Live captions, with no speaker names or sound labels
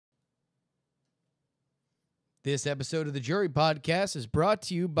This episode of the JuRY podcast is brought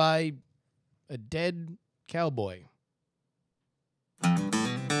to you by a dead cowboy.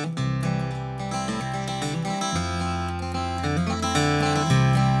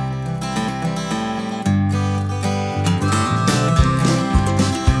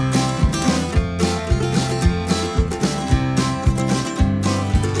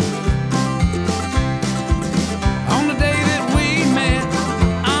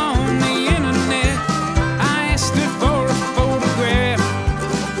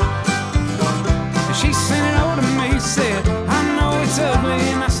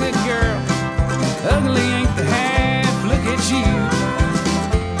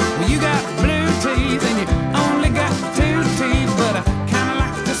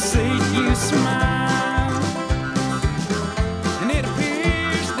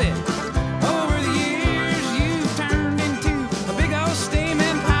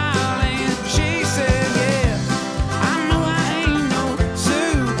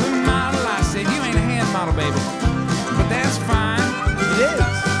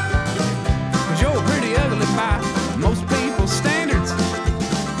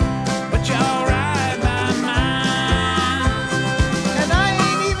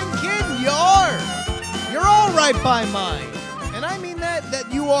 By mine. And I mean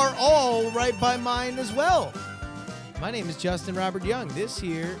that you are all right by mine as well. My name is Justin Robert Young. This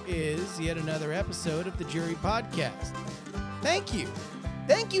here is yet another episode of the JuRY podcast. Thank you.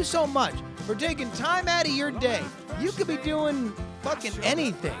 Thank you so much for taking time out of your day. You could be doing fucking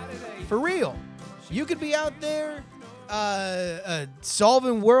anything. For real. You could be out there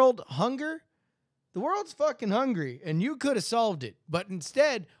solving world hunger. The world's fucking hungry, and you could have solved it. But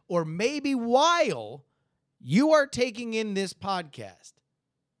instead, or maybe while you are taking in this podcast,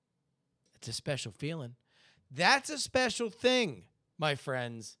 it's a special feeling. That's a special thing, my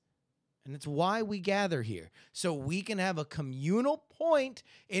friends. And it's why we gather here. So we can have a communal point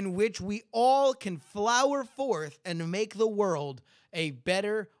in which we all can flower forth and make the world a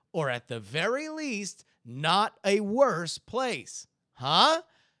better, or at the very least, not a worse place. Huh?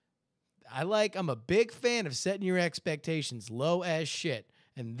 I'm a big fan of setting your expectations low as shit.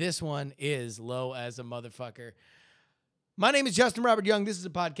 And this one is low as a motherfucker. My name is Justin Robert Young. This is a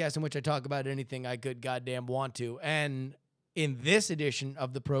podcast in which I talk about anything I could goddamn want to. And in this edition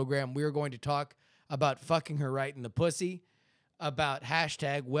of the program, we are going to talk about fucking her right in the pussy, about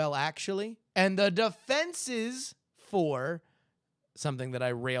hashtag well actually, and the defenses for something that I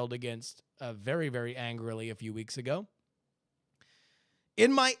railed against very, very angrily a few weeks ago.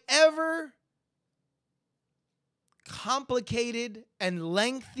 In my ever complicated and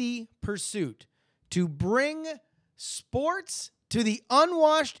lengthy pursuit to bring sports to the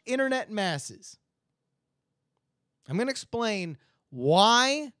unwashed internet masses, I'm going to explain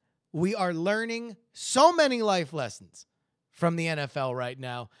why we are learning so many life lessons from the NFL right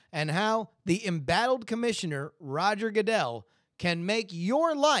now and how the embattled commissioner, Roger Goodell, can make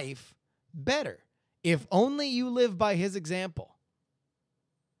your life better if only you live by his example.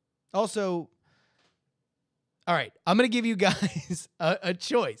 Also, all right, I'm going to give you guys a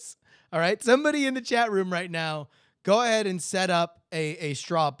choice. All right, somebody in the chat room right now, go ahead and set up a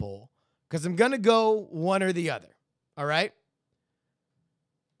straw poll because I'm going to go one or the other. All right?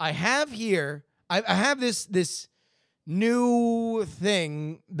 I have here, I have this new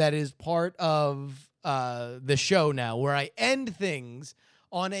thing that is part of the show now where I end things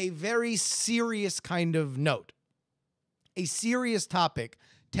on a very serious kind of note. A serious topic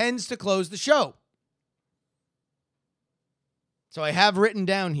tends to close the show. So I have written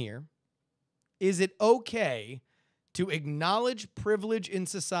down here, is it okay to acknowledge privilege in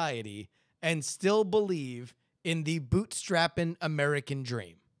society and still believe in the bootstrapping American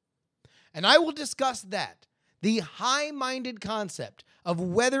dream? And I will discuss that, the high-minded concept of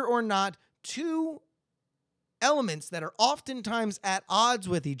whether or not two elements that are oftentimes at odds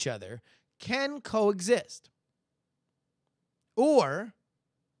with each other can coexist. Or,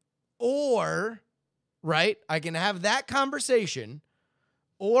 right, I can have that conversation,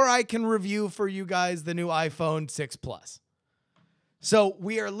 or I can review for you guys the new iPhone 6 Plus. So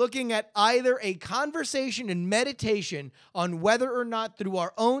we are looking at either a conversation and meditation on whether or not through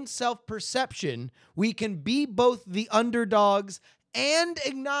our own self-perception, we can be both the underdogs and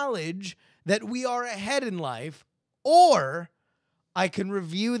acknowledge that we are ahead in life, or I can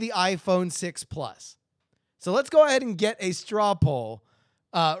review the iPhone 6 Plus. So let's go ahead and get a straw poll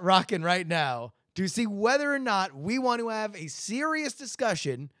rocking right now to see whether or not we want to have a serious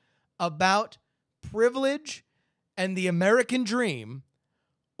discussion about privilege and the American dream,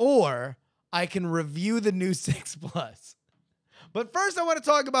 or I can review the new 6 Plus. But first, I want to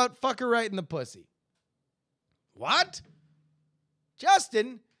talk about fuck her right in the pussy. What?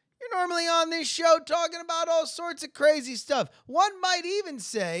 Justin, you're normally on this show talking about all sorts of crazy stuff. One might even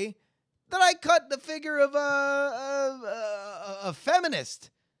say that I cut the figure of a feminist.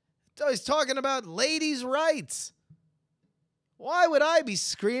 Always talking about ladies' rights. Why would I be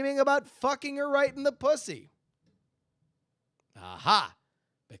screaming about fucking her right in the pussy? Aha.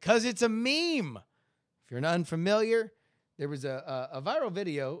 Because it's a meme. If you're unfamiliar, there was a viral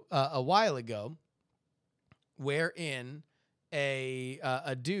video a while ago wherein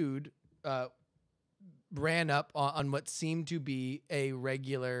a dude ran up on what seemed to be a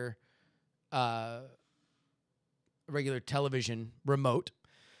regular television remote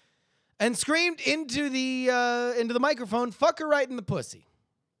and screamed into the microphone, "Fuck her right in the pussy."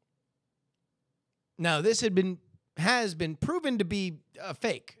 Now, this has been proven to be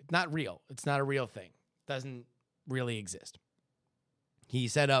fake, not real. It's not a real thing. Doesn't really exist. He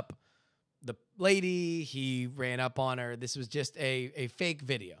set up the lady, he ran up on her. This was just a fake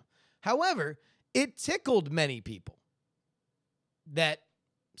video. However, it tickled many people that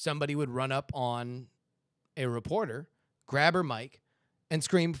somebody would run up on a reporter, grab her mic, and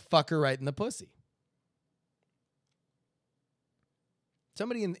scream, "Fuck her right in the pussy."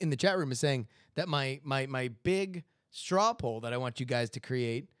 Somebody in the chat room is saying that my big straw poll that I want you guys to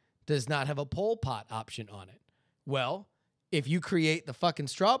create does not have a poll pot option on it. Well, if you create the fucking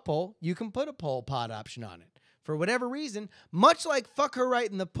straw poll, you can put a poll pot option on it. For whatever reason, much like "fuck her right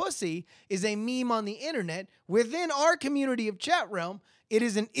in the pussy" is a meme on the internet, within our community of chat realm, it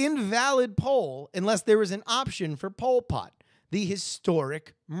is an invalid poll unless there is an option for poll pot, the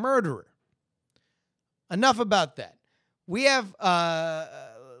historic murderer. Enough about that. We have,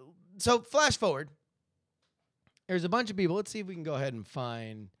 so flash forward. There's a bunch of people. Let's see if we can go ahead and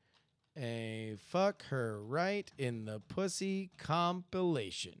find a "fuck her right in the pussy"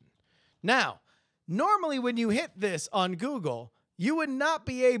 compilation. Now, normally when you hit this on Google, you would not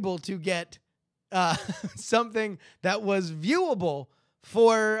be able to get something that was viewable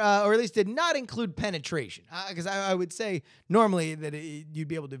for, or at least did not include penetration. Because I would say normally that you'd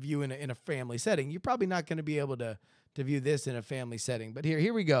be able to view in a family setting. You're probably not going to be able to view this in a family setting. But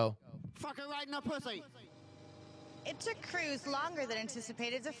here we go. Fuck her right in the pussy. It took crews longer than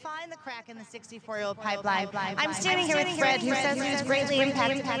anticipated to find the crack in the 64-year-old pipeline. I'm standing here with Fred, who says he was greatly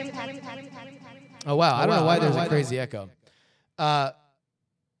impacted. Oh, wow. I don't know why there's a crazy echo. But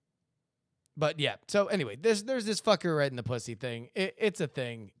yeah. So anyway, there's this "fuck her right in the pussy" thing. It's a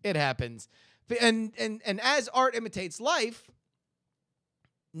thing. It happens. And as art imitates life,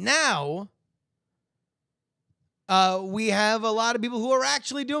 now we have a lot of people who are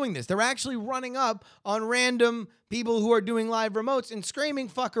actually doing this. They're actually running up on random people who are doing live remotes and screaming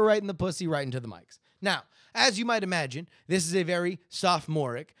 "fuck her right in the pussy" right into the mics. Now, as you might imagine, this is a very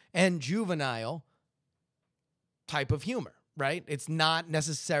sophomoric and juvenile type of humor, right? It's not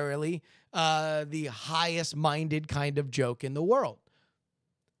necessarily the highest-minded kind of joke in the world,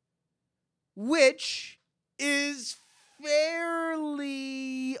 which is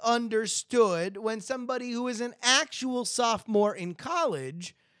fairly understood when somebody who is an actual sophomore in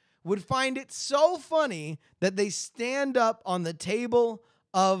college would find it so funny that they stand up on the table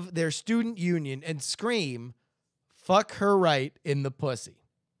of their student union and scream, "Fuck her right in the pussy."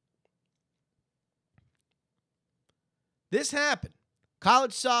 This happened.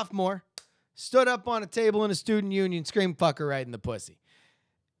 College sophomore stood up on a table in a student union, screamed, "Fuck her right in the pussy."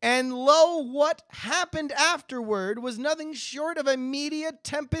 And lo, what happened afterward was nothing short of a media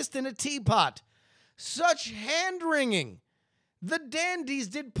tempest in a teapot. Such hand-wringing. The dandies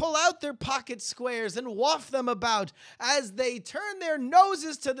did pull out their pocket squares and waft them about as they turned their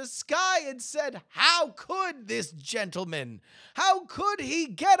noses to the sky and said, "How could this gentleman? How could he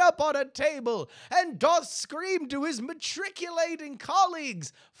get up on a table and doth scream to his matriculating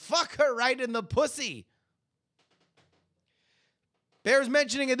colleagues, 'Fuck her right in the pussy'?" Bears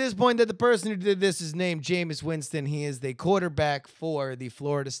mentioning at this point that the person who did this is named Jameis Winston. He is the quarterback for the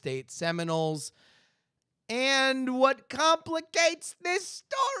Florida State Seminoles. And what complicates this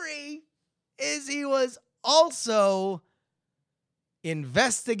story is he was also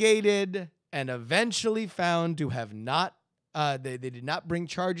investigated and eventually found to have not, they did not bring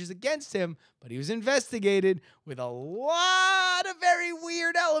charges against him, but he was investigated with a lot of very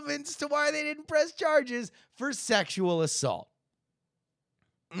weird elements to why they didn't press charges for sexual assault.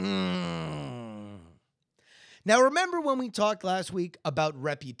 Now, remember when we talked last week about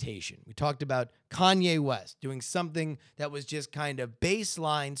reputation? We talked about Kanye West doing something that was just kind of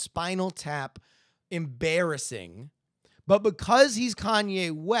baseline, Spinal Tap, embarrassing. But because he's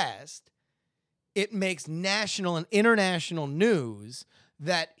Kanye West, it makes national and international news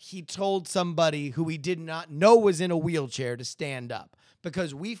that he told somebody who he did not know was in a wheelchair to stand up,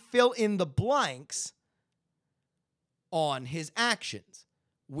 because we fill in the blanks on his actions.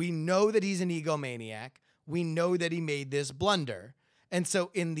 We know that he's an egomaniac. We know that he made this blunder. And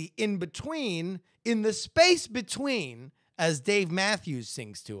so in the in-between, in the space between, as Dave Matthews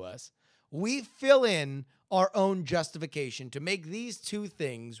sings to us, we fill in our own justification to make these two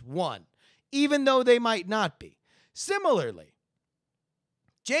things one, even though they might not be. Similarly,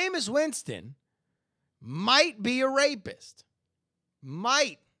 Jameis Winston might be a rapist.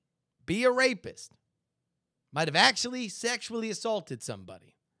 Might be a rapist. Might have actually sexually assaulted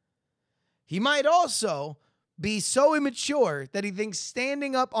somebody. He might also be so immature that he thinks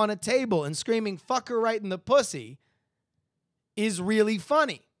standing up on a table and screaming "fuck her right in the pussy" is really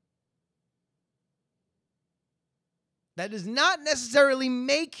funny. That does not necessarily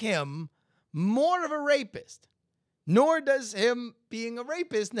make him more of a rapist, nor does him being a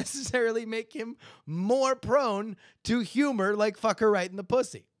rapist necessarily make him more prone to humor like "fuck her right in the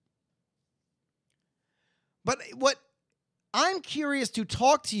pussy." But what I'm curious to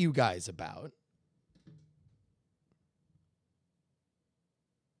talk to you guys about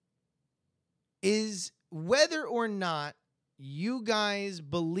is whether or not you guys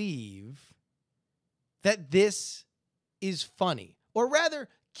believe that this is funny. Or rather,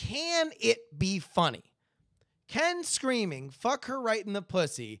 can it be funny? Can screaming "fuck her right in the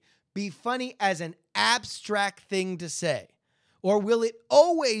pussy" be funny as an abstract thing to say? Or will it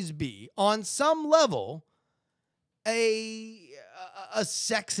always be, on some level, a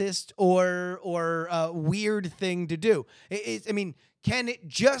sexist or a weird thing to do? Can it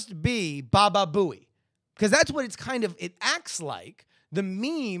just be Baba Booey? Because that's what it acts like. The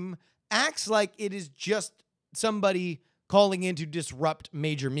meme acts like it is just somebody calling in to disrupt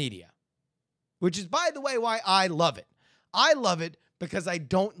major media, which is, by the way, why I love it. I love it because I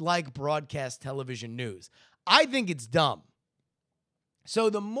don't like broadcast television news. I think it's dumb. So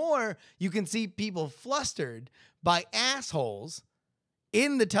the more you can see people flustered by assholes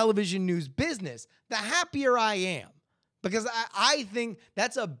in the television news business, the happier I am. Because I think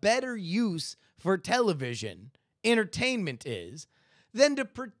that's a better use for television, entertainment is, than to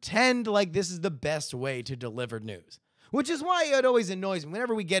pretend like this is the best way to deliver news. Which is why it always annoys me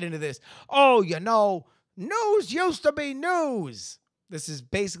whenever we get into this. Oh, news used to be news. This is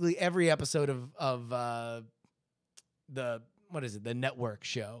basically every episode of the network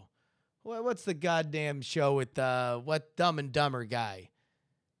show. What's the goddamn show with what Dumb and Dumber guy?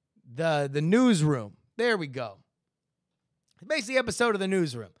 The Newsroom. There we go. Basically, episode of the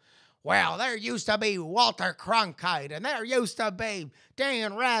Newsroom. Well, there used to be Walter Cronkite, and there used to be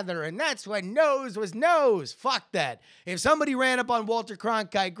Dan Rather, and that's when nose was nose. Fuck that. If somebody ran up on Walter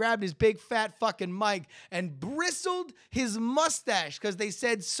Cronkite, grabbed his big fat fucking mic, and bristled his mustache because they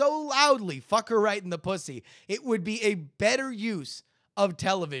said so loudly, "fuck her right in the pussy," it would be a better use of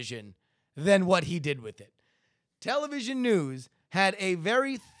television than what he did with it. Television news had a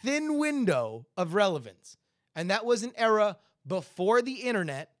very thin window of relevance, and that was an era before the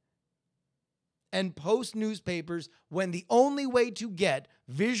internet and post newspapers, when the only way to get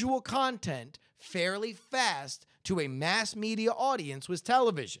visual content fairly fast to a mass media audience was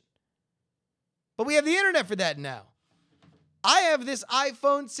television. But we have the internet for that now. I have this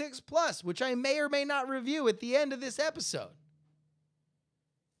iPhone 6 Plus, which I may or may not review at the end of this episode.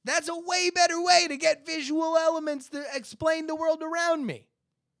 That's a way better way to get visual elements to explain the world around me.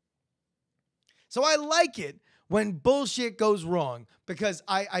 So I like it when bullshit goes wrong, because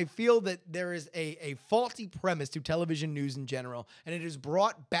I feel that there is a faulty premise to television news in general, and it is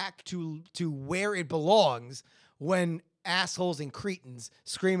brought back to where it belongs when assholes and cretins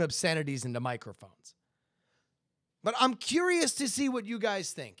scream obscenities into microphones. But I'm curious to see what you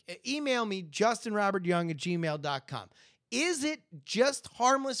guys think. Email me, justinrobertyoung@gmail.com. Is it just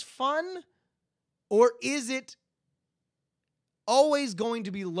harmless fun, or is it always going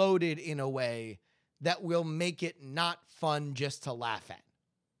to be loaded in a way that will make it not fun just to laugh at?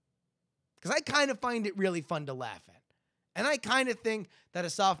 Because I kind of find it really fun to laugh at. And I kind of think that a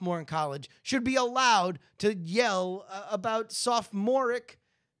sophomore in college should be allowed to yell about sophomoric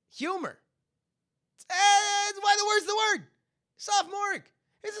humor. Where's the word? Sophomoric.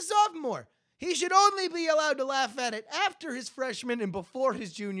 He's a sophomore. He should only be allowed to laugh at it after his freshman and before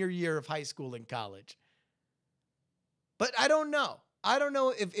his junior year of high school and college. But I don't know. I don't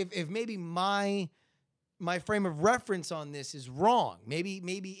know if maybe my frame of reference on this is wrong.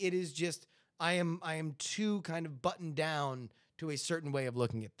 Maybe it is just I am too kind of buttoned down to a certain way of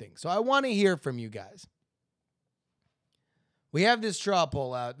looking at things. So I want to hear from you guys. We have this straw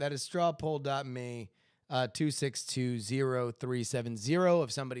poll out. That is strawpoll.me. 2620370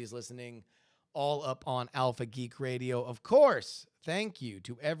 if somebody's listening all up on Alpha Geek Radio. Of course, thank you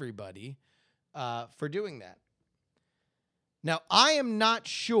to everybody for doing that. Now, I am not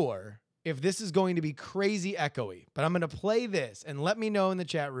sure if this is going to be crazy echoey, but I'm going to play this and let me know in the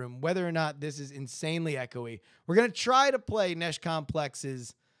chat room whether or not this is insanely echoey. We're going to try to play Nesh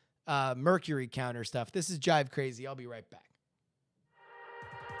Complex's Mercury counter stuff. This is Jive Crazy. I'll be right back.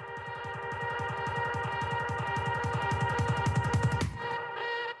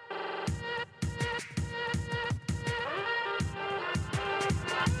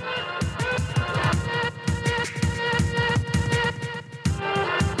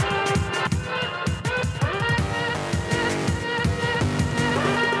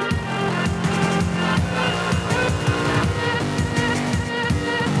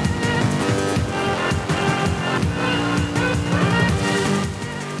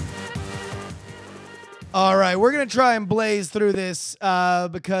 All right, we're gonna try and blaze through this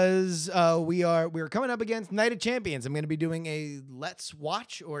because we're coming up against Night of Champions. I'm gonna be doing a Let's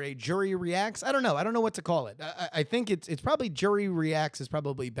Watch or a JuRY Reacts. I don't know what to call it. I think it's probably JuRY Reacts is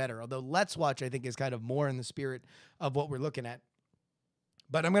probably better. Although Let's Watch I think is kind of more in the spirit of what we're looking at.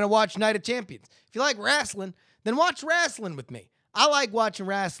 But I'm gonna watch Night of Champions. If you like wrestling, then watch wrestling with me. I like watching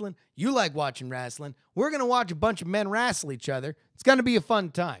wrestling. You like watching wrestling. We're gonna watch a bunch of men wrestle each other. It's gonna be a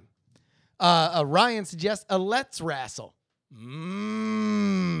fun time. Ryan suggests a Let's Wrestle.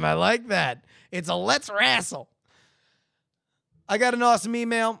 I like that. It's a Let's Wrestle. I got an awesome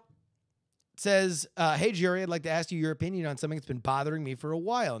email. It says, hey, JuRY, I'd like to ask you your opinion on something that's been bothering me for a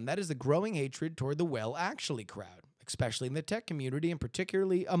while, and that is the growing hatred toward the well-actually crowd, especially in the tech community and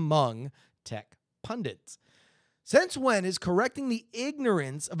particularly among tech pundits. Since when is correcting the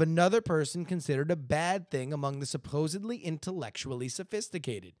ignorance of another person considered a bad thing among the supposedly intellectually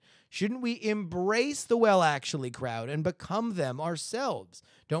sophisticated? Shouldn't we embrace the well-actually crowd and become them ourselves?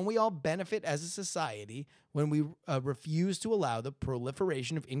 Don't we all benefit as a society when we refuse to allow the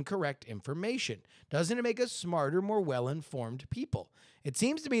proliferation of incorrect information? Doesn't it make us smarter, more well-informed people? It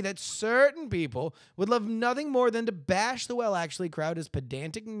seems to me that certain people would love nothing more than to bash the well-actually crowd as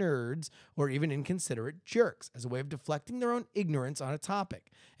pedantic nerds or even inconsiderate jerks as a way of deflecting their own ignorance on a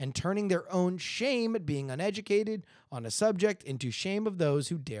topic and turning their own shame at being uneducated on a subject into shame of those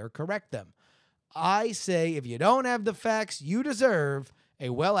who dare correct them. I say if you don't have the facts, you deserve a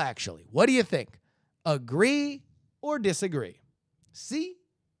well-actually. What do you think? Agree or disagree? See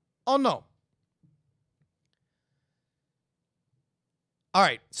or no? All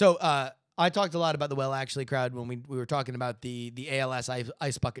right, so I talked a lot about the well-actually crowd when we were talking about the ALS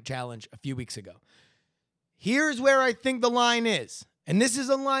Ice Bucket Challenge a few weeks ago. Here's where I think the line is, and this is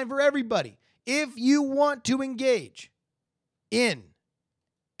a line for everybody. If you want to engage in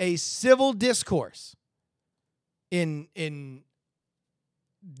a civil discourse in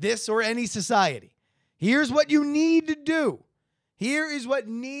this or any society, here's what you need to do. Here is what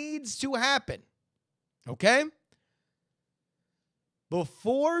needs to happen, okay?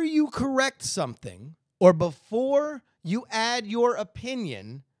 Before you correct something or before you add your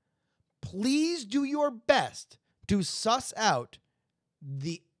opinion, please do your best to suss out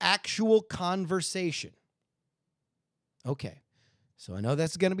the actual conversation. Okay, so I know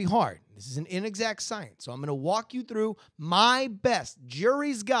that's going to be hard. This is an inexact science, so I'm going to walk you through my best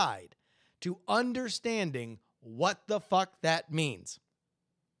JuRY's guide to understanding what the fuck that means.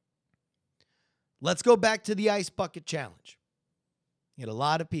 Let's go back to the Ice Bucket Challenge. You get a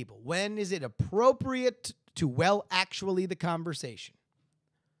lot of people. When is it appropriate to well-actually the conversation?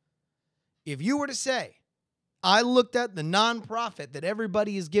 If you were to say, I looked at the nonprofit that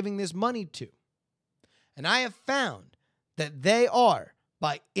everybody is giving this money to, and I have found that they are,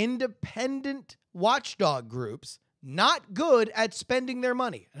 by independent watchdog groups, not good at spending their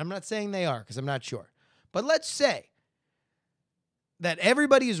money. And I'm not saying they are because I'm not sure. But let's say that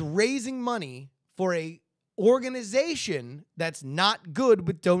everybody is raising money for a organization that's not good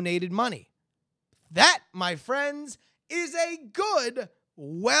with donated money. That, my friends, is a good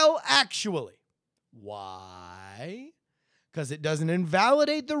well-actually. Why? Because it doesn't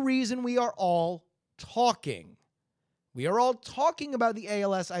invalidate the reason we are all talking. We are all talking about the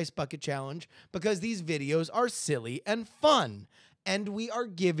ALS Ice Bucket Challenge because these videos are silly and fun, and we are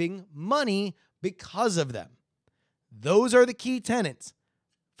giving money because of them. Those are the key tenets.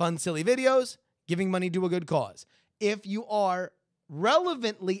 Fun, silly videos, giving money to a good cause. If you are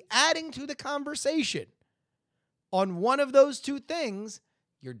relevantly adding to the conversation on one of those two things,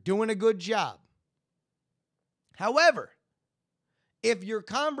 you're doing a good job. However, if your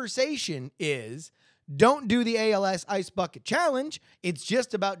conversation is, don't do the ALS Ice Bucket Challenge. It's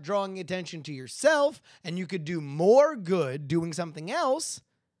just about drawing attention to yourself, and you could do more good doing something else,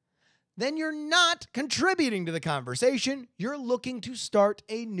 then you're not contributing to the conversation. You're looking to start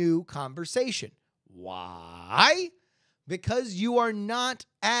a new conversation. Why? Because you are not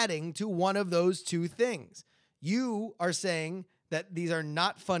adding to one of those two things. You are saying that these are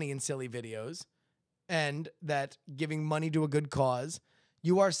not funny and silly videos and that giving money to a good cause.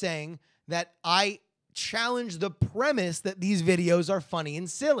 You are saying that I challenge the premise that these videos are funny and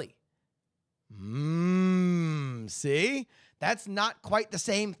silly. See? That's not quite the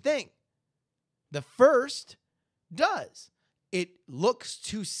same thing. The first does. It looks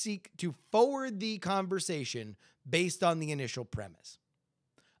to seek to forward the conversation based on the initial premise.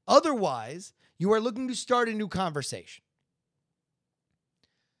 Otherwise, you are looking to start a new conversation.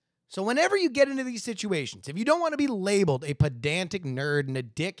 So whenever you get into these situations, if you don't want to be labeled a pedantic nerd and a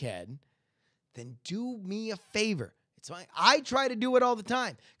dickhead, then do me a favor. It's fine. I try to do it all the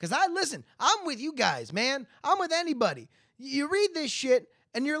time because I'm with you guys, man. I'm with anybody. You read this shit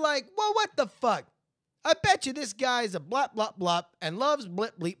and you're like, well, what the fuck? I bet you this guy's a blop, blop, blop and loves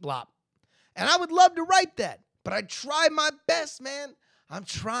blip, bleep, blop. And I would love to write that, but I try my best, man. I'm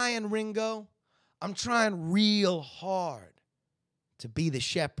trying, Ringo. I'm trying real hard to be the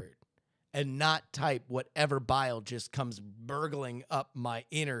shepherd and not type whatever bile just comes burgling up my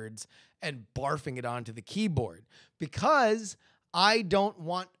innards and barfing it onto the keyboard because I don't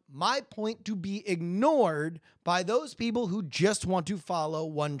want my point to be ignored by those people who just want to follow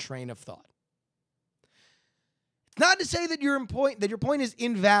one train of thought. It's not to say that your point is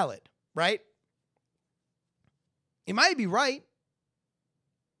invalid, right? It might be right.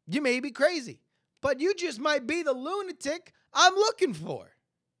 You may be crazy, but you just might be the lunatic I'm looking for.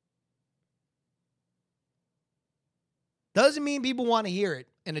 Doesn't mean people want to hear it,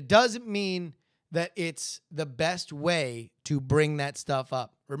 and it doesn't mean that it's the best way to bring that stuff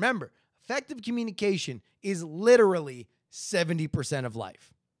up. Remember, effective communication is literally 70% of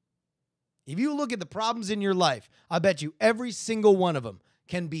life. If you look at the problems in your life, I bet you every single one of them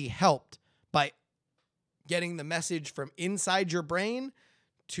can be helped by getting the message from inside your brain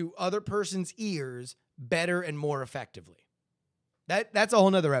to other person's ears better and more effectively. That's a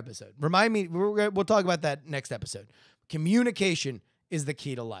whole nother episode. Remind me, we'll talk about that next episode. Communication is the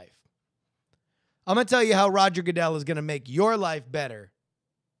key to life. I'm going to tell you how Roger Goodell is going to make your life better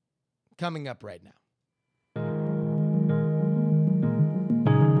coming up right now.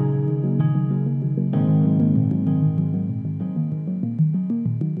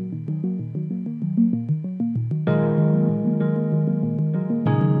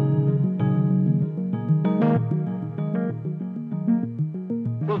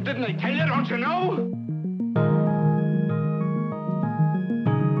 Well, didn't I tell you, don't you know?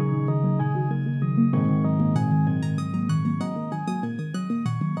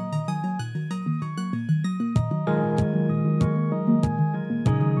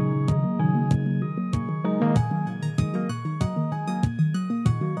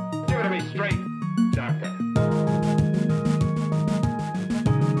 Give it to me straight, Doctor.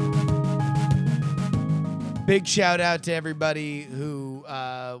 Big shout out to everybody who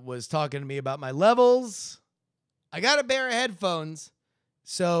was talking to me about my levels. I got a pair of headphones,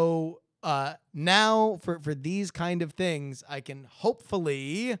 so now for these kind of things, I can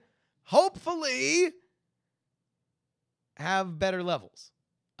hopefully have better levels.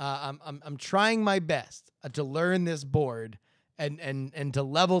 I'm trying my best to learn this board and to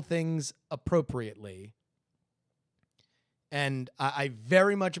level things appropriately. And I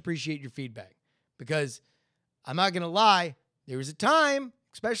very much appreciate your feedback because I'm not going to lie. There was a time,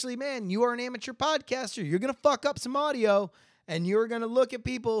 especially, man, you are an amateur podcaster. You're going to fuck up some audio and you're going to look at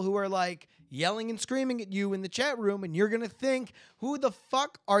people who are like yelling and screaming at you in the chat room and you're going to think, who the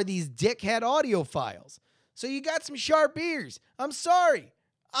fuck are these dickhead audio files? So you got some sharp ears. I'm sorry.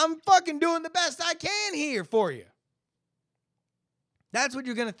 I'm fucking doing the best I can here for you. That's what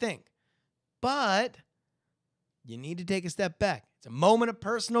you're going to think. But you need to take a step back. It's a moment of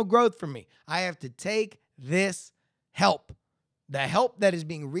personal growth for me. I have to take this help, the help that is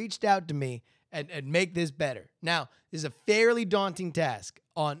being reached out to me and make this better. Now, this is a fairly daunting task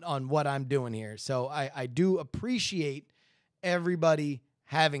on what I'm doing here. So I do appreciate everybody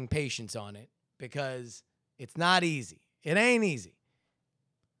having patience on it because it's not easy. It ain't easy.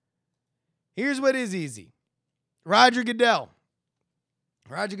 Here's what is easy. Roger Goodell.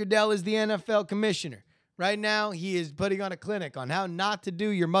 Roger Goodell is the NFL commissioner. Right now, he is putting on a clinic on how not to do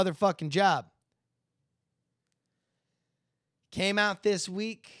your motherfucking job. Came out this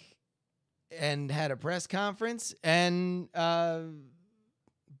week and had a press conference and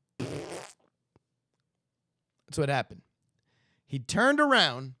That's what happened. He turned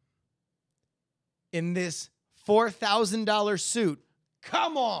around in this $4,000 suit.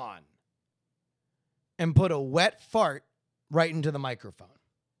 Come on. And put a wet fart right into the microphone.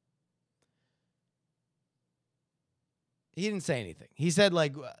 He didn't say anything. He said,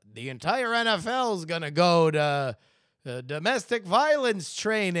 like, the entire NFL is going to go to domestic violence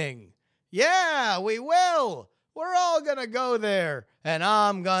training. Yeah, we will. We're all going to go there. And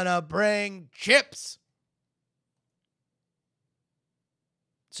I'm going to bring chips.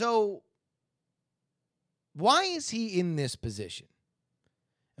 So, why is he in this position?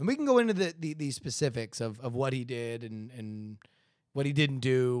 And we can go into the specifics of what he did and what he didn't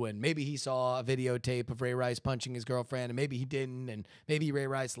do, and maybe he saw a videotape of Ray Rice punching his girlfriend, and maybe he didn't, and maybe Ray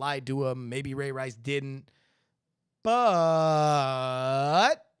Rice lied to him, maybe Ray Rice didn't.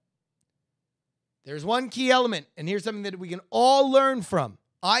 But there's one key element, and here's something that we can all learn from.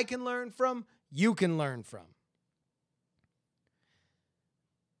 I can learn from, you can learn from.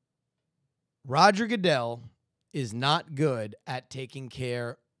 Roger Goodell is not good at taking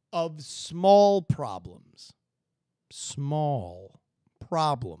care of small problems. Small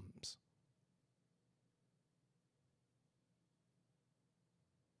problems.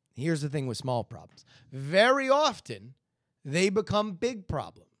 Here's the thing with small problems. Very often, they become big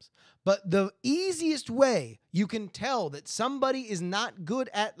problems. But the easiest way you can tell that somebody is not good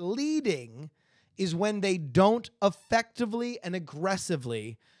at leading is when they don't effectively and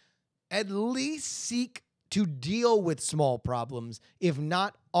aggressively at least seek to deal with small problems, if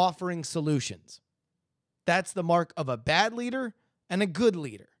not offering solutions. That's the mark of a bad leader and a good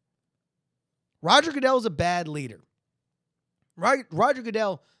leader. Roger Goodell is a bad leader. Roger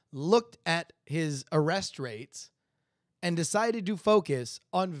Goodell looked at his arrest rates and decided to focus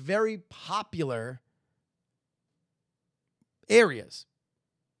on very popular areas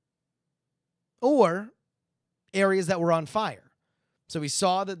or areas that were on fire. So he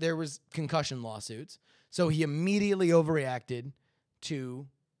saw that there was concussion lawsuits, so he immediately overreacted to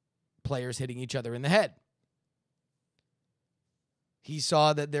players hitting each other in the head. He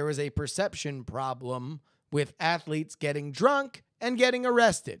saw that there was a perception problem with athletes getting drunk and getting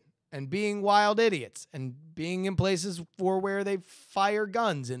arrested and being wild idiots and being in places where they fire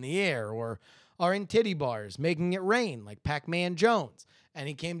guns in the air or are in titty bars making it rain like Pac-Man Jones. And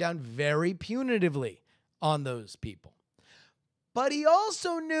he came down very punitively on those people. But he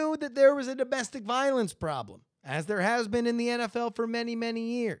also knew that there was a domestic violence problem, as there has been in the NFL for many,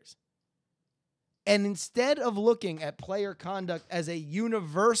 many years. And instead of looking at player conduct as a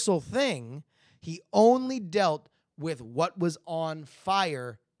universal thing, he only dealt with what was on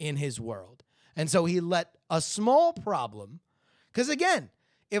fire in his world. And so he let a small problem, because again,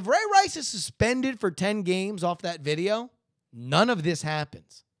 if Ray Rice is suspended for 10 games off that video, none of this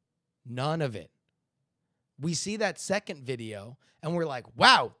happens. None of it. We see that second video and we're like,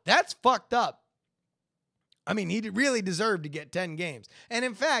 wow, that's fucked up. I mean, he really deserved to get 10 games. And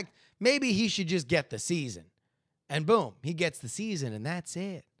in fact, maybe he should just get the season. And boom, he gets the season and that's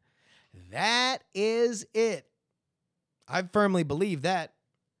it. That is it. I firmly believe that.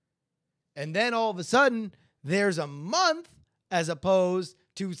 And then all of a sudden, there's a month as opposed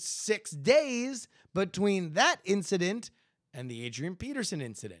to 6 days between that incident and the Adrian Peterson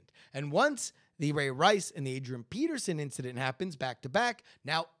incident. And once the Ray Rice and the Adrian Peterson incident happens back to back,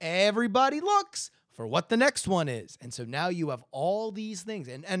 now everybody looks for what the next one is. And so now you have all these things.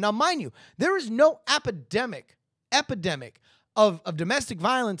 And now, mind you, there is no epidemic of domestic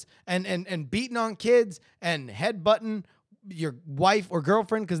violence and beating on kids and headbutting your wife or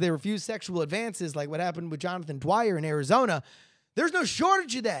girlfriend because they refuse sexual advances like what happened with Jonathan Dwyer in Arizona. There's no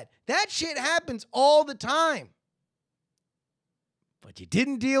shortage of that. That shit happens all the time. But you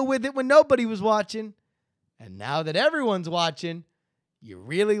didn't deal with it when nobody was watching. And now that everyone's watching, you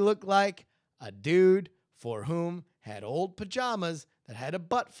really look like a dude for whom had old pajamas that had a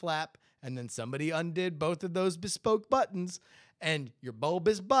butt flap, and then somebody undid both of those bespoke buttons, and your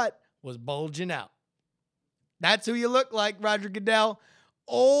bulbous butt was bulging out. That's who you look like, Roger Goodell.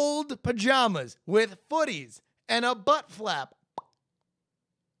 Old pajamas with footies and a butt flap.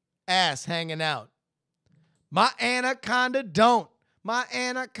 Ass hanging out. My anaconda don't. My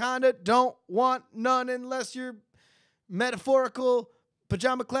anaconda don't want none unless your metaphorical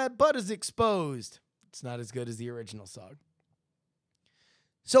pajama-clad butt is exposed. It's not as good as the original song.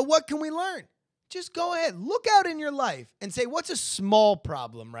 So what can we learn? Just go ahead. Look out in your life and say, what's a small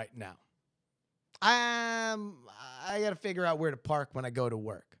problem right now? I got to figure out where to park when I go to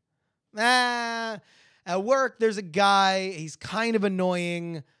work. At work, there's a guy. He's kind of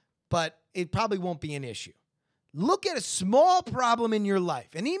annoying, but it probably won't be an issue. Look at a small problem in your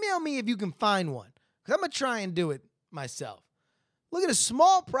life and email me if you can find one, because I'm going to try and do it myself. Look at a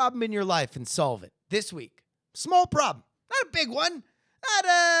small problem in your life and solve it this week. Small problem. Not a big one. Not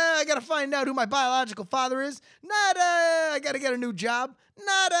I got to find out who my biological father is. Not I got to get a new job.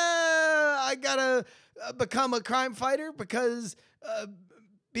 Not I got to become a crime fighter because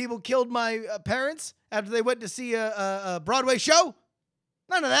people killed my parents after they went to see a Broadway show.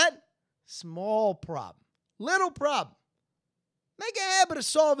 None of that. Small problem. Little problem. Make a habit of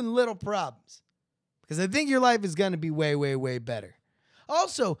solving little problems because I think your life is going to be way, way, way better.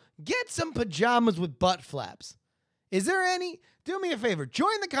 Also, get some pajamas with butt flaps. Is there any? Do me a favor.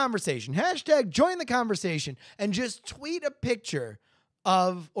 Join the conversation. Hashtag join the conversation and just tweet a picture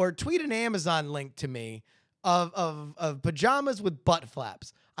of, or tweet an Amazon link to me of pajamas with butt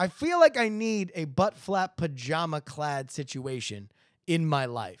flaps. I feel like I need a butt flap pajama clad situation in my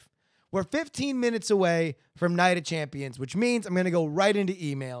life. We're 15 minutes away from Night of Champions, which means I'm going to go right into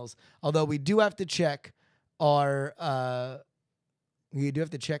emails, although we do have to check our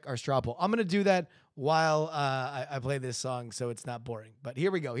straw poll. I'm going to do that while I play this song so it's not boring. But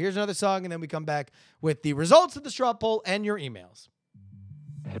here we go. Here's another song, and then we come back with the results of the straw poll and your emails.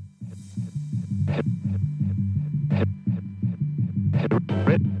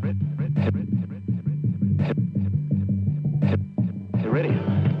 You ready?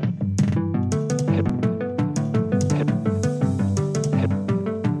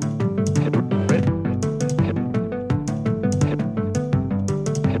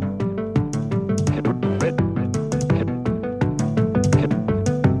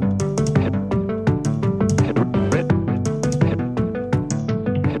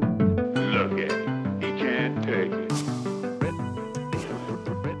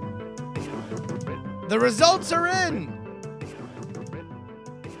 The results are in.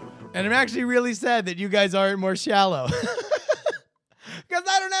 And I'm actually really sad that you guys aren't more shallow. Because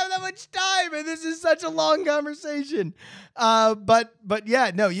I don't have that much time, and this is such a long conversation. But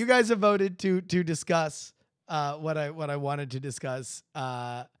yeah, no, you guys have voted to discuss what I wanted to discuss.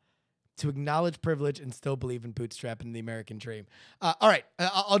 To acknowledge privilege and still believe in bootstrapping the American dream. All right,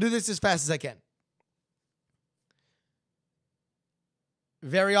 I'll do this as fast as I can.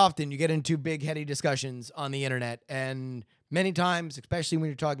 Very often you get into big, heady discussions on the internet, and many times, especially when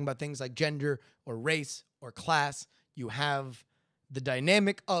you're talking about things like gender or race or class, you have the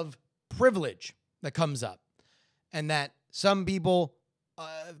dynamic of privilege that comes up, and that some people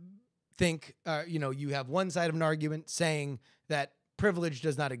think, you have one side of an argument saying that privilege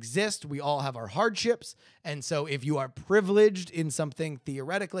does not exist. We all have our hardships. And so if you are privileged in something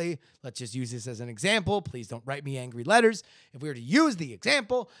theoretically, let's just use this as an example. Please don't write me angry letters. If we were to use the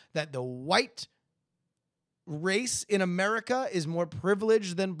example that the white race in America is more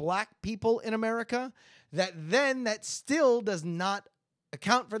privileged than black people in America, that still does not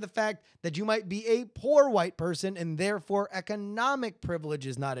account for the fact that you might be a poor white person and therefore economic privilege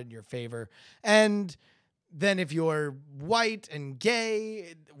is not in your favor. And then if you're white and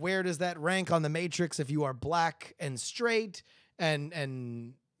gay, where does that rank on the matrix if you are black and straight?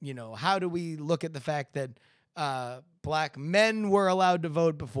 And how do we look at the fact that black men were allowed to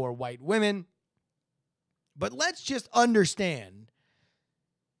vote before white women? But let's just understand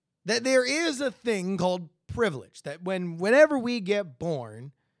that there is a thing called privilege, that whenever we get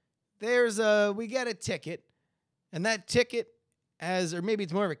born, we get a ticket, and that ticket has, or maybe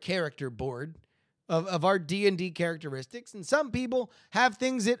it's more of a character board of our D&D characteristics, and some people have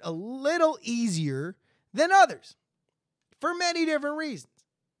things that a little easier than others for many different reasons.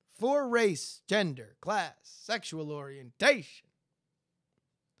 For race, gender, class, sexual orientation.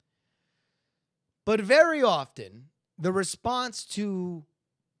 But very often, the response to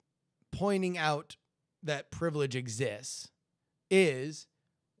pointing out that privilege exists is,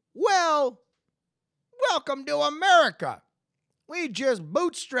 well, welcome to America. We just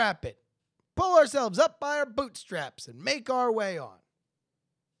bootstrap it. Pull ourselves up by our bootstraps and make our way on.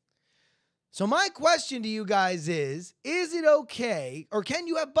 So my question to you guys is it okay, or can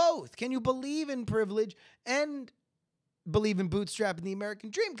you have both? Can you believe in privilege and believe in bootstrapping the American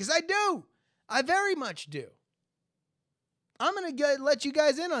dream? Because I do. I very much do. I'm going to let you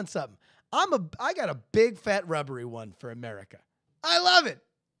guys in on something. I got a big fat rubbery one for America. I love it.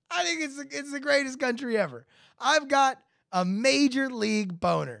 I think it's the greatest country ever. I've got a major league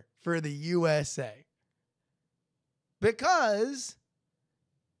boner for the USA. Because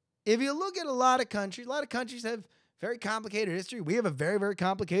if you look at a lot of countries have very complicated history. We have a very, very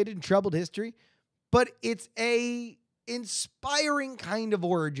complicated and troubled history, but it's a inspiring kind of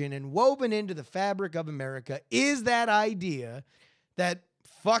origin, and woven into the fabric of America is that idea that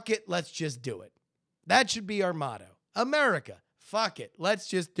fuck it, let's just do it. That should be our motto. America, fuck it, let's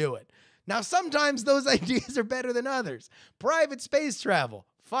just do it. Now, sometimes those ideas are better than others. Private space travel.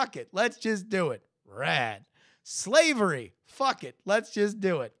 Fuck it. Let's just do it. Rad. Slavery. Fuck it. Let's just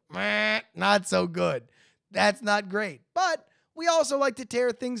do it. Not so good. That's not great. But we also like to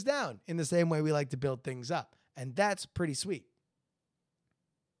tear things down in the same way we like to build things up. And that's pretty sweet.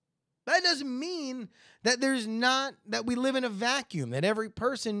 That doesn't mean that that we live in a vacuum, that every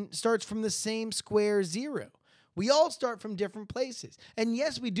person starts from the same square zero. We all start from different places. And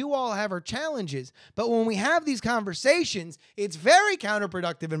yes, we do all have our challenges, but when we have these conversations, it's very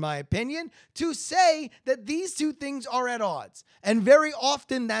counterproductive, in my opinion, to say that these two things are at odds. And very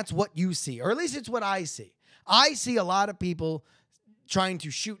often that's what you see, or at least it's what I see. I see a lot of people trying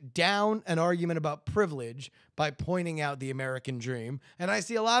to shoot down an argument about privilege by pointing out the American dream. And I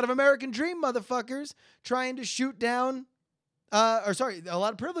see a lot of American dream motherfuckers trying to shoot down, a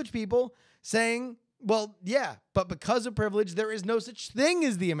lot of privileged people saying, well, yeah, but because of privilege, there is no such thing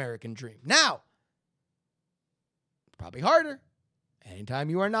as the American dream. Now, it's probably harder. Anytime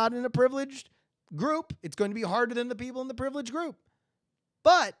you are not in a privileged group, it's going to be harder than the people in the privileged group.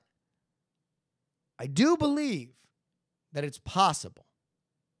 But I do believe that it's possible.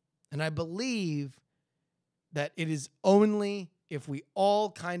 And I believe that it is only if we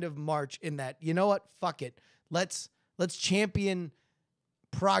all kind of march in that, you know what, fuck it. Let's champion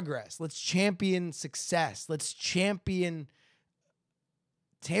progress. Let's champion success. Let's champion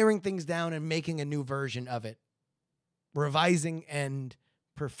tearing things down and making a new version of it. Revising and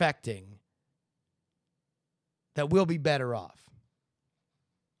perfecting. That we'll be better off.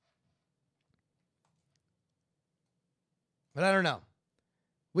 But I don't know.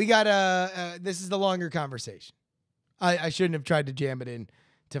 We got this is the longer conversation. I shouldn't have tried to jam it in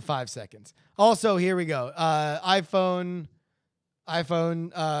to 5 seconds. Also, here we go. iPhone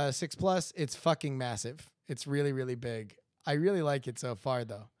 6 Plus. It's fucking massive. It's really, really big. I really like it so far,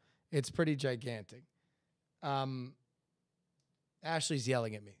 though. It's pretty gigantic. Ashley's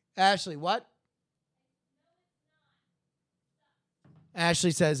yelling at me. Ashley, what?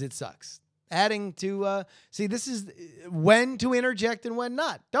 Ashley says it sucks. Adding to, see, this is when to interject and when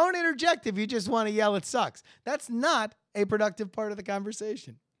not. Don't interject if you just want to yell, it sucks. That's not a productive part of the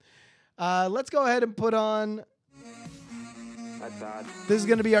conversation. Let's go ahead and put on. That's odd. This is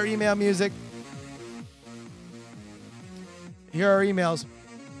going to be our email music. Here are our emails.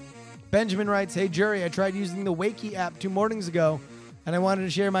 Benjamin writes, hey, JuRY, I tried using the Wakey app 2 mornings ago, and I wanted to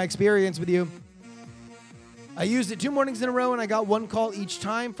share my experience with you. I used it 2 mornings in a row, and I got 1 call each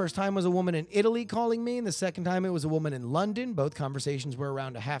time. First time was a woman in Italy calling me, and the second time it was a woman in London. Both conversations were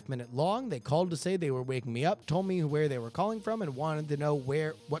around a half-minute long. They called to say they were waking me up, told me where they were calling from, and wanted to know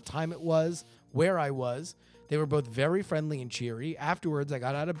what time it was, where I was. They were both very friendly and cheery. Afterwards, I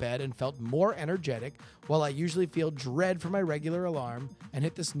got out of bed and felt more energetic, while I usually feel dread for my regular alarm and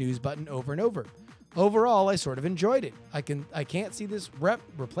hit the snooze button over and over. Overall, I sort of enjoyed it. I can't see this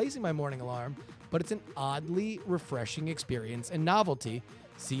replacing my morning alarm, but it's an oddly refreshing experience and novelty.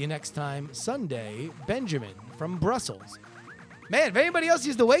 See you next time, Sunday. Benjamin from Brussels. Man, if anybody else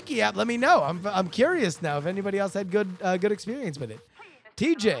used the Wakey app, let me know. I'm curious now if anybody else had good experience with it.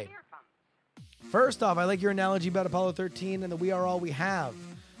 TJ. First off, I like your analogy about Apollo 13 and the We Are All We Have.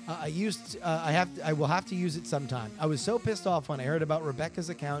 I will have to use it sometime. I was so pissed off when I heard about Rebecca's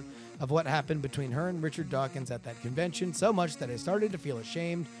account of what happened between her and Richard Dawkins at that convention, so much that I started to feel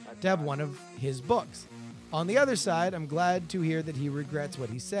ashamed to have one of his books. On the other side, I'm glad to hear that he regrets what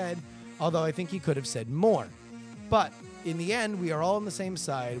he said, although I think he could have said more. But in the end, we are all on the same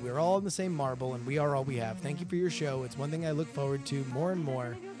side, we're all in the same marble, and we are all we have. Thank you for your show. It's one thing I look forward to more and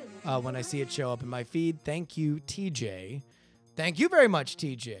more when I see it show up in my feed. Thank you, TJ. Thank you very much,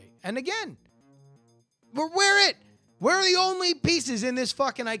 TJ. And again, we're the only pieces in this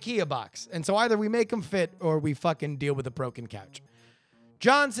fucking IKEA box. And so either we make them fit or we fucking deal with a broken couch.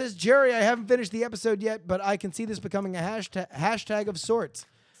 John says, JuRY, I haven't finished the episode yet, but I can see this becoming a hashtag of sorts.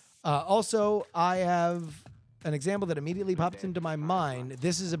 Also, I have an example that immediately pops into my mind.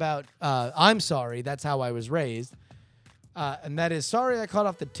 This is about, I'm sorry, that's how I was raised. And that is, sorry I cut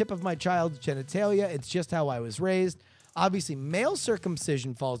off the tip of my child's genitalia. It's just how I was raised. Obviously, male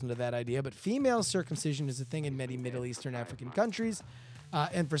circumcision falls into that idea, but female circumcision is a thing in many Middle Eastern African countries.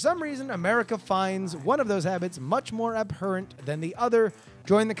 And for some reason, America finds one of those habits much more abhorrent than the other.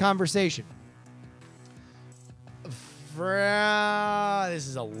 Join the conversation. This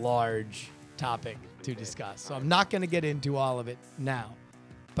is a large topic to discuss, so I'm not going to get into all of it now.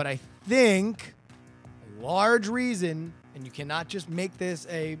 But I think a large reason, and you cannot just make this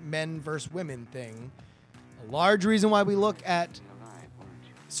a men versus women thing, a large reason why we look at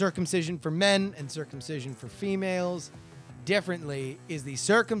circumcision for men and circumcision for females differently is the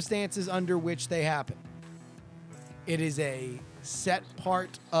circumstances under which they happen. It is a set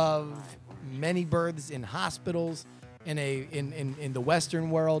part of many births in hospitals in the Western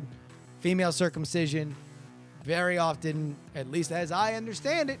world. Female circumcision, very often, at least as I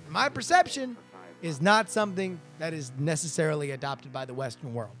understand it, my perception, is not something that is necessarily adopted by the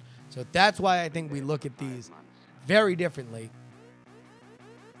Western world. So that's why I think we look at these very differently,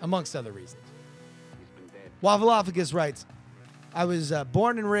 amongst other reasons. Waffleophagus writes, I was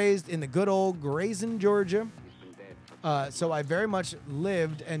born and raised in the good old Grayson, Georgia. So I very much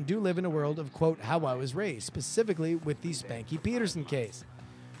lived and do live in a world of, quote, how I was raised, specifically with the Spanky Peterson case.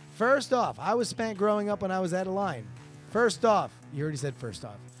 First off, I was spanked growing up when I was out of line. First off, you already said first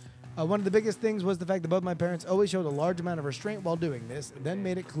off. One of the biggest things was the fact that both my parents always showed a large amount of restraint while doing this, then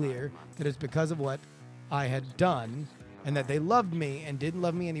made it clear that it's because of what I had done, and that they loved me and didn't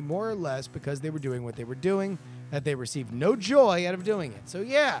love me any more or less because they were doing what they were doing, that they received no joy out of doing it. So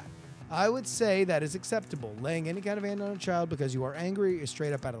yeah, I would say that is acceptable. Laying any kind of hand on a child because you are angry is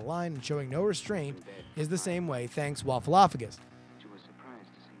straight up out of line, and showing no restraint is the same way. Thanks, Waffleophagus.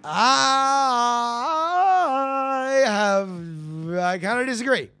 I kind of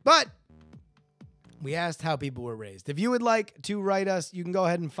disagree, but we asked how people were raised. If you would like to write us, you can go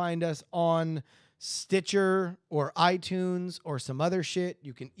ahead and find us on Stitcher or iTunes or some other shit.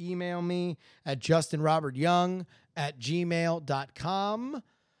 You can email me at justinrobertyoung@gmail.com.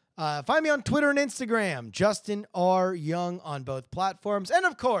 Find me on Twitter and Instagram, Justin R. Young on both platforms. And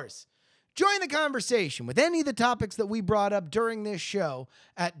of course, join the conversation with any of the topics that we brought up during this show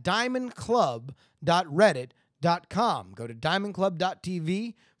at diamondclub.reddit.com. Go to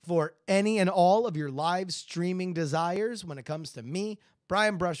diamondclub.tv for any and all of your live streaming desires when it comes to me,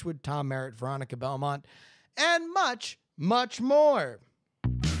 Brian Brushwood, Tom Merritt, Veronica Belmont, and much, much more.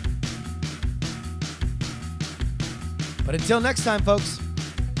 But until next time, folks,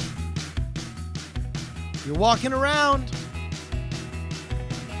 you're walking around.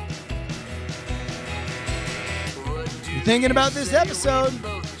 You're thinking about this episode.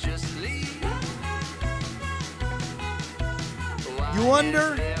 You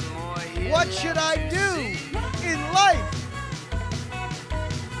wonder, what should I do in life?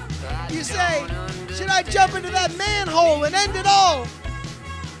 You say, should I jump into that manhole and end it all?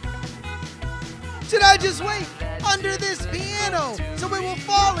 Should I just wait under this piano so it will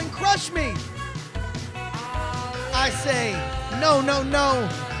fall and crush me? I say, no, no, no.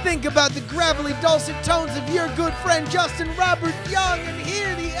 Think about the gravelly, dulcet tones of your good friend Justin Robert Young and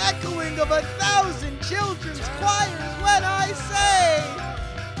hear the echoing of 1,000 children's choirs when I say,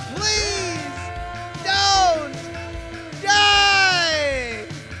 please don't die.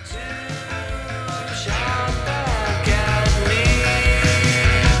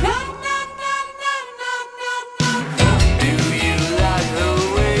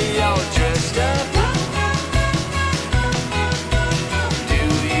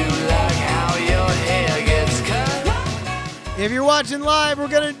 If you're watching live, we're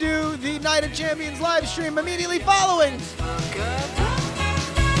going to do the Night of Champions live stream immediately following.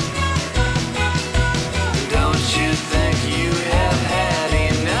 Don't you think you have had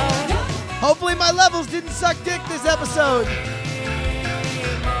enough? Hopefully my levels didn't suck dick this episode.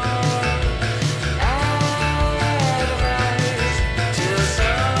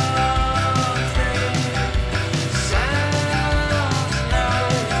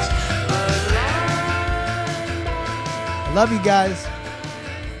 Love you guys.